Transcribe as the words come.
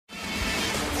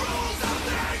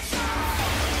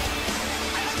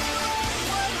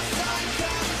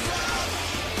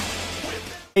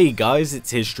Hey guys,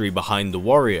 it's History Behind the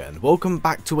Warrior and welcome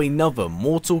back to another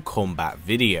Mortal Kombat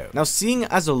video. Now, seeing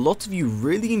as a lot of you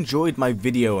really enjoyed my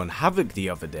video on Havik the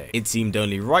other day, it seemed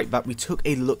only right that we took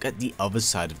a look at the other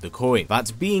side of the coin,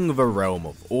 that being the realm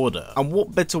of order. And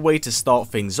what better way to start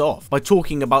things off by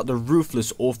talking about the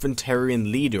ruthless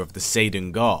authoritarian leader of the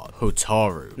Seidan Guard,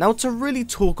 Hotaru. Now, to really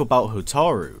talk about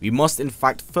Hotaru, we must in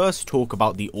fact first talk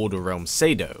about the Orderrealm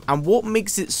Seidan and what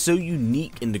makes it so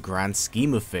unique in the grand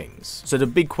scheme of things. So the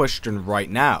big question right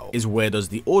now is, where does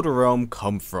the Orderrealm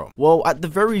come from? Well, at the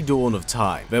very dawn of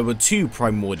time, there were two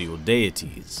primordial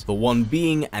deities, the One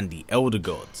Being and the Elder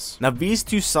Gods. Now, these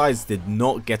two sides did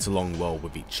not get along well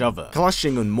with each other,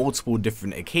 clashing on multiple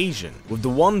different occasions, with the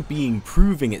One Being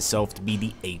proving itself to be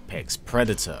the apex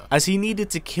predator, as he needed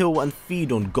to kill and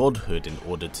feed on godhood in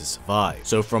order to survive.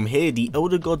 So from here, the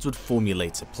Elder Gods would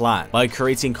formulate a plan by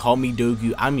creating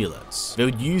Kamidogu amulets. They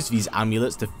would use these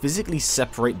amulets to physically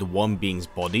separate the One Being's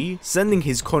body, sending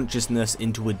his consciousness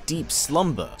into a deep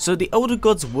slumber. So the Elder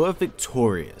Gods were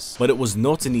victorious, but it was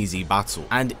not an easy battle,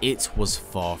 and it was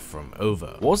far from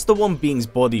over. Whilst the One Being's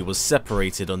body was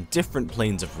separated on different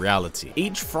planes of reality,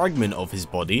 each fragment of his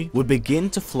body would begin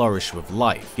to flourish with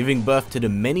life, giving birth to the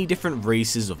many different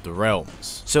races of the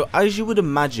realms. So as you would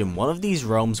imagine, one of these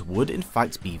realms would in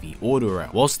fact be the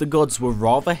Orderrealm. Whilst the gods were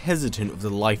rather hesitant of the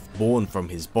life born from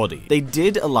his body, they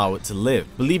did allow it to live,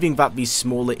 believing that these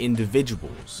smaller individuals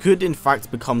could in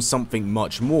fact become something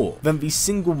much more than the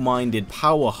single-minded,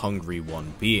 power-hungry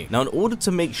One Being. Now, in order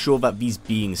to make sure that these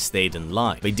beings stayed in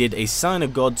line, they did assign a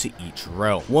god to each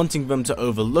realm, wanting them to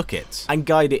overlook it and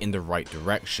guide it in the right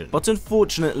direction. But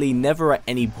unfortunately, never at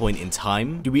any point in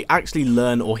time do we actually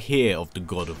learn or hear of the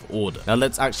God of Order. Now,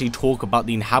 let's actually talk about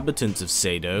the inhabitants of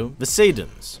Seidan, the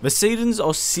Seidans. The Seidans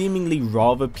are seemingly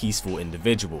rather peaceful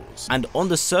individuals, and on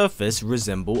the surface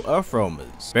resemble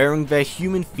Earthrealmers, bearing their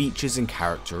human features and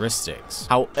characteristics.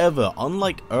 However,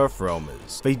 unlike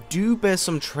Earthrealmers, they do bear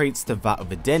some traits to that of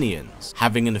Edenians,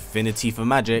 having an affinity for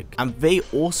magic, and they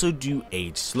also do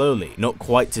age slowly, not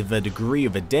quite to the degree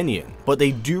of Edenian, but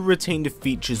they do retain the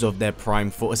features of their prime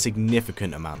for a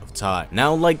significant amount of time.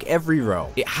 Now, like every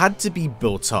realm, it had to be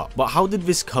built up, but how did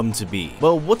this come to be?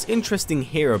 Well, what's interesting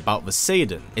here about the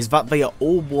Seidan is that they are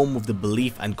all born with the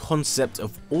belief and concept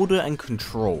of order and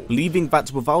control, believing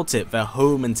that without it, their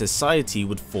home and society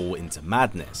would fall into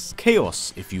madness,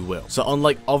 chaos if you will. So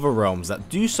unlike other realms that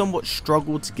do somewhat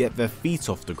struggle to get their feet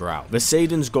off the ground, the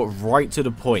Seidans got right to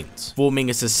the point, forming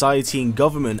a society and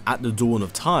government at the dawn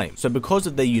of time. So because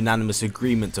of their unanimous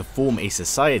agreement to form a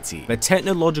society, their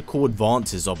technological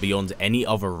advances are beyond any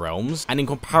other realms, and in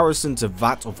comparison to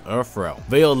that of Earthrealm,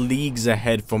 they are leagues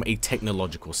ahead from a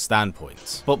technological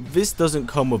standpoint. But this doesn't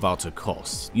come without a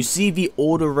cost. You see, the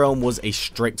Orderrealm was a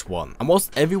strict one, and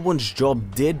whilst everyone's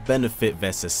job did benefit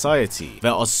their society,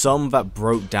 there are some that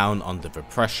broke down under the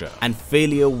pressure, and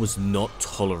failure was not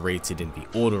tolerated in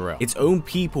the Orderrealm. Its own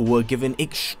people were given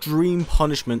extreme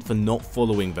punishment for not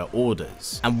following their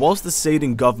orders, and whilst the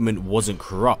Seidan government wasn't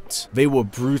corrupt, they were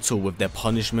brutal with their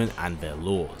punishment and their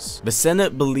laws. The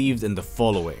Senate believed in the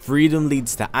following: freedom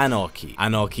leads to anarchy,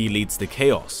 anarchy leads to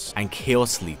chaos, and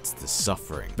chaos leads to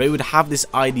suffering. They would have this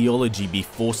ideology be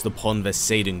forced upon their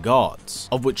Seidan guards,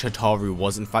 of which Hotaru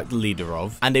was in fact the leader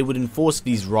of, and they would enforce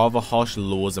these rather harsh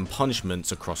laws and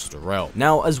punishments across the realm.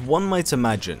 Now, as one might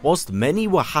imagine, whilst many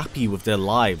were happy with their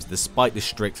lives despite the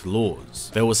strict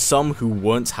laws, there were some who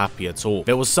weren't happy at all.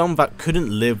 There were some that couldn't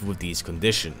live with these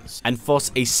conditions, and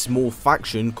thus a small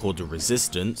faction called the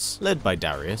Resistance, led by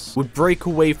Darius, would break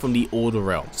away from the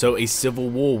Orderrealm. So a civil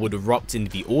war would erupt in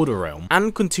the Orderrealm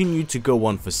and continue to go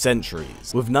on for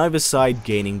centuries, with neither side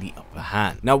gaining the upper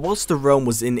hand. Now, whilst the realm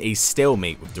was in a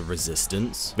stalemate with the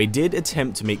Resistance, they did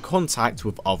attempt to make contact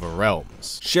with other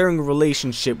realms, sharing a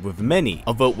relationship with many,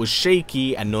 although it was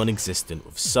shaky and non-existent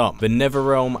with some. The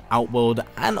Netherrealm, Outworld,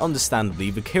 and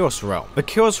understandably the Chaos Realm. The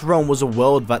Chaos Realm was a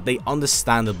world that they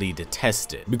understandably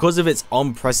detested because of its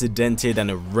unprecedented and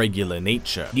irregular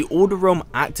nature. The Orderrealm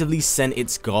actively sent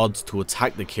its guards to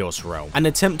attack the Chaos Realm and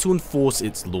attempt to enforce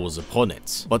its laws upon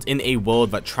it, but in a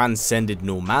world that transcended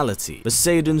normality, the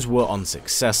Seidans were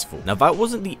unsuccessful. Now, that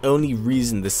wasn't the only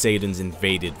reason the Seidans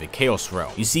invaded the Chaos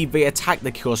Realm. You see, they attacked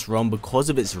the Chaos Realm because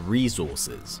of its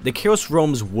resources. The Chaos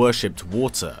Realms worshipped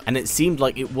water, and it seemed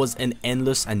like it was an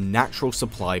endless and natural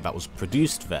supply that was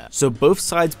produced there. So both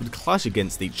sides would clash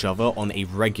against each other on a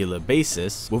regular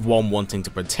basis, with one wanting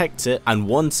to protect it and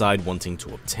one side wanting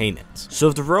to obtain it. So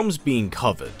with the realms being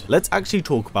covered, let's actually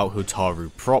talk about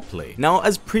Hotaru properly. Now,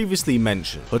 as previously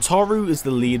mentioned, Hotaru is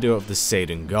the leader of the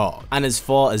Seidan Guard, and as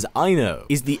far as I know,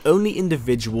 is the only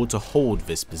individual to hold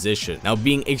this position. Now,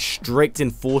 being a strict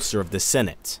enforcer of the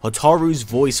Senate, Hotaru's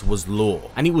voice was law,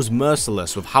 and he was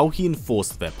merciless with how he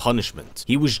enforced their punishment.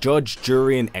 He was judge,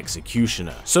 jury, and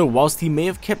executioner, so whilst he may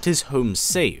have kept his home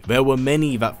safe, there were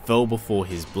many that fell before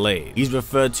his blade. He's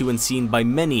referred to and seen by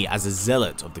many as a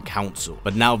zealot of the council.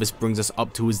 But now this brings us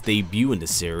up to his debut in the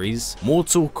series,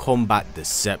 Mortal Kombat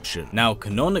Deception. Now,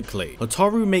 canonically,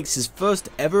 Hotaru makes his first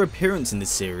ever appearance in the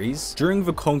series during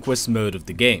the conquest mode of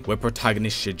the game, where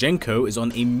protagonist Shigenko is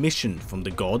on a mission from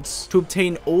the gods to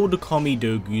obtain all the kami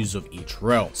dogus of each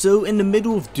realm. So in the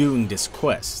middle of doing this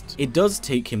quest, it does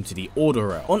take him to the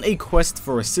Orderrealm. On a quest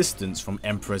for assistance from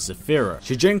Emperor Zafira,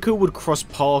 Shigenko would cross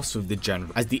paths with the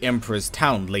general as the Emperor's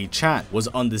town, Lei Chan, was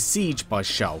under siege by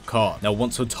Shao Kahn. Now,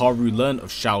 once Hotaru learned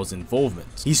of Shao's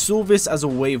involvement, he saw this as a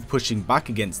way of pushing back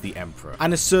against the Emperor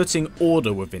and asserting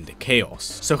order within the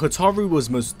chaos. So Hotaru was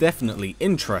most definitely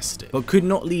interested, but could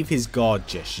not leave his guard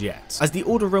just yet, as the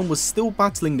Orderrealm was still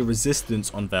battling the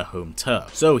resistance on their home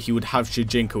turf. So he would have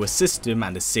Shigenko assist him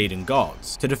and the Seidan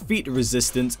guards to defeat the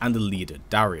resistance and the leader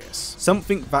Darius,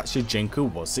 something that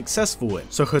Shigenko was successful in.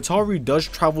 So Hotaru does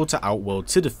travel to Outworld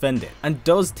to defend it, and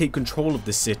does take control of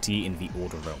the city in the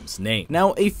Orderrealm's name.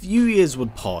 Now, a few years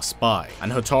would pass by,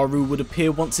 and Hotaru would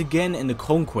appear once again in the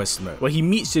conquest mode, where he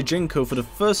meets Shigenko for the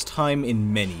first time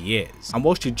in many years. And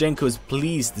while Shigenko is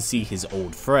pleased to see his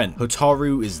old friend,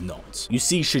 Hotaru is not. You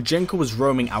see, Shigenko was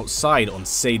roaming outside on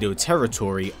Seidan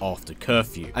territory after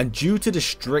curfew, and due to the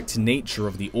strict nature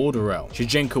of the Orderrealm,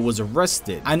 Shigenko was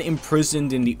arrested and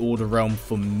imprisoned in the Orderrealm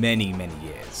for many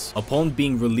years. Upon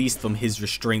being released from his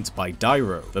restraints by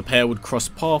Dairo, the pair would cross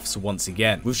paths once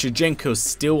again, with Shigenko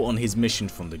still on his mission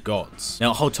from the gods.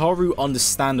 Now, Hotaru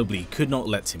understandably could not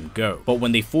let him go, but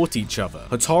when they fought each other,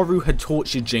 Hotaru had taught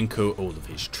Shigenko all of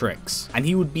his tricks, and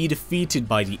he would be defeated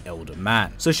by the Elder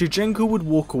Man, so Shigenko would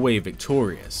walk away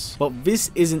victorious. But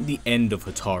this isn't the end of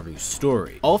Hotaru's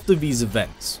story. After these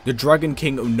events, the Dragon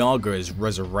King Onaga is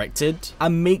resurrected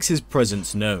and makes his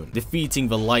presence known, defeating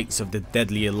the likes of the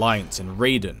Deadly Alliance and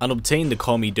Raiden, and obtain the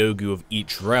Kami Dogu of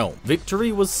each realm.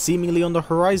 Victory was seemingly on the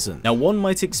horizon. Now, one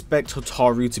might expect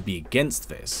Hotaru to be against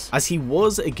this, as he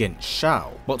was against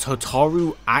Shao, but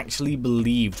Hotaru actually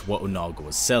believed what Onaga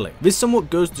was selling. This somewhat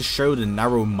goes to show the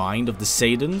narrow mind of the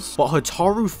Seidans, but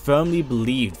Hotaru firmly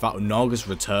believed that Onaga's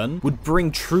return would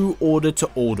bring true order to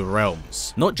all the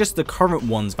realms, not just the current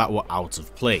ones that were out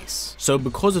of place. So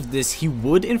because of this, he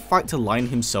would in fact align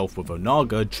himself with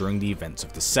Onaga during the events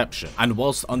of Deception, and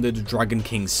whilst under the Dragon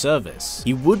King's service,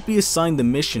 he would be assigned the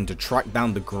mission to track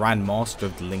down the Grand Master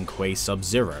of the Lin Kuei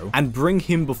Sub-Zero and bring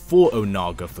him before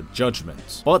Onaga for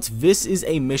judgment. But this is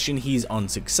a mission he is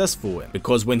unsuccessful in,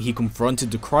 because when he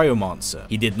confronted the Cryomancer,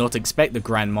 he did not expect the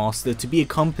Grand Master to be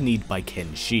accompanied by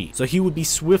Kenshi, so he would be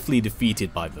swiftly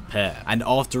defeated by the pair. And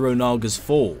after Onaga's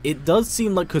fall, it does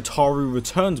seem like Hotaru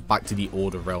returned back to the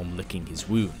Orderrealm licking his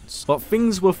wounds. But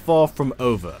things were far from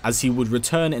over, as he would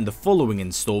return in the following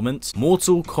installment,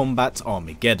 Mortal Kombat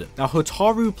Armageddon. Now,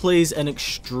 Hotaru plays an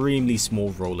extremely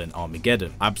small role in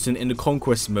Armageddon. Absent in the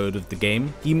conquest mode of the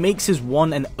game, he makes his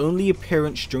one and only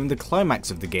appearance during the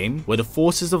climax of the game, where the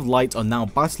forces of light are now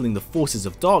battling the forces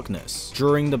of darkness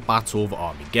during the Battle of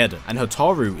Armageddon, and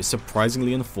Hotaru is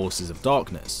surprisingly on the forces of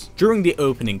darkness. During the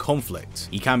opening conflict,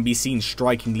 he can be seen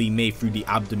striking Li Mei through the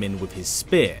abdomen with his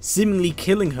spear, seemingly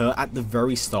killing her at the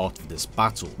very start of this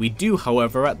battle. We do,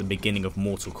 however, at the beginning of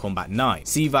Mortal Kombat 9,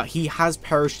 see that he has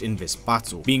perished in this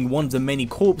battle, being one of the many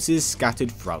corpses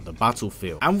scattered throughout the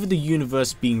battlefield. And with the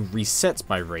universe being reset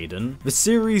by Raiden, the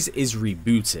series is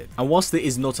rebooted, and whilst it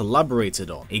is not elaborated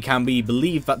on, it can be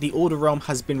believed that the Orderrealm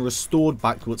has been restored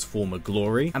back to its former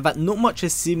glory, and that not much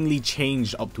has seemingly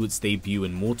changed up to its debut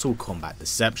in Mortal Kombat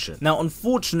Deception. Now,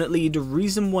 unfortunately, the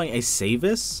reason why I say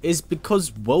this is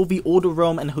because, well, the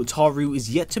Orderrealm and Hotaru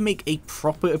is yet to make a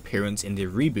proper appearance in the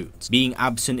reboot, being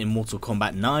absent in Mortal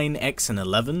Kombat 9, X, and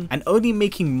 11, and only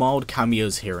making mild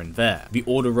cameos here and there. The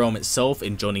Orderrealm itself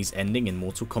in Johnny's ending in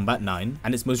Mortal Kombat 9,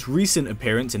 and its most recent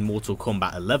appearance in Mortal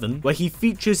Kombat 11, where he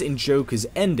features in Joker's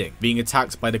ending, being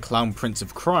attacked by the Clown Prince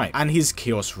of Crime and his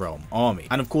Chaos Realm army.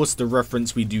 And of course, the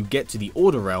reference we do get to the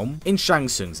Orderrealm in Shang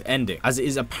Tsung's ending, as it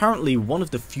is apparently one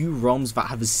of the few realms that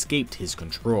have escaped his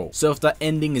control. So if that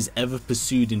ending is ever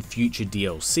pursued in future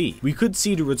DLC, we could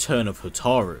see the return of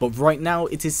Hotaru, but right now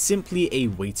it is simply a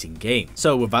waiting game.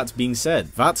 So with that being said,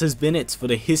 that has been it for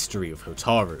the history of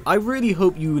Hotaru. I really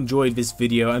hope you enjoyed this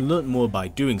video and learned more by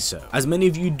doing so. As many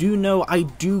of you do know, I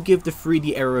do give the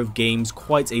 3D era of games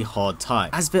quite a hard time,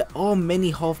 as there are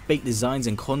many half-baked designs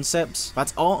and concepts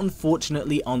that are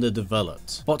unfortunately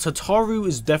underdeveloped. But Hotaru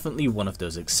is definitely one of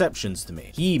those exceptions to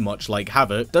me. He, much like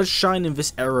Havik, does does shine in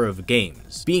this era of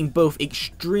games, being both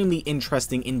extremely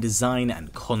interesting in design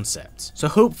and concept. So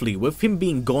hopefully with him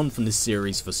being gone from the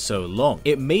series for so long,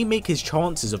 it may make his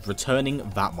chances of returning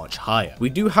that much higher. We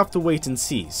do have to wait and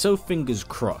see, so fingers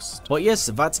crossed. But yes,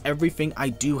 that's everything I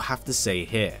do have to say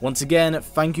here. Once again,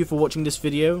 thank you for watching this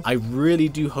video. I really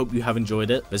do hope you have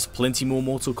enjoyed it. There's plenty more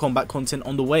Mortal Kombat content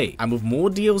on the way, and with more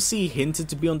DLC hinted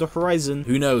to be on the horizon,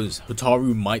 who knows,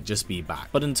 Hotaru might just be back.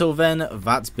 But until then,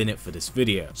 that's been it for this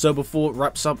video. So before it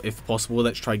wraps up, if possible,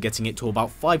 let's try getting it to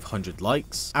about 500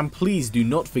 likes. And please do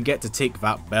not forget to tick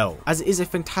that bell, as it is a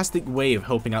fantastic way of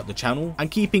helping out the channel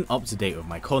and keeping up to date with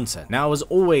my content. Now as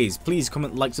always, please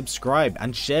comment, like, subscribe,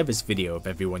 and share this video with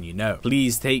everyone you know.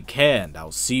 Please take care, and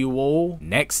I'll see you all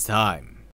next time.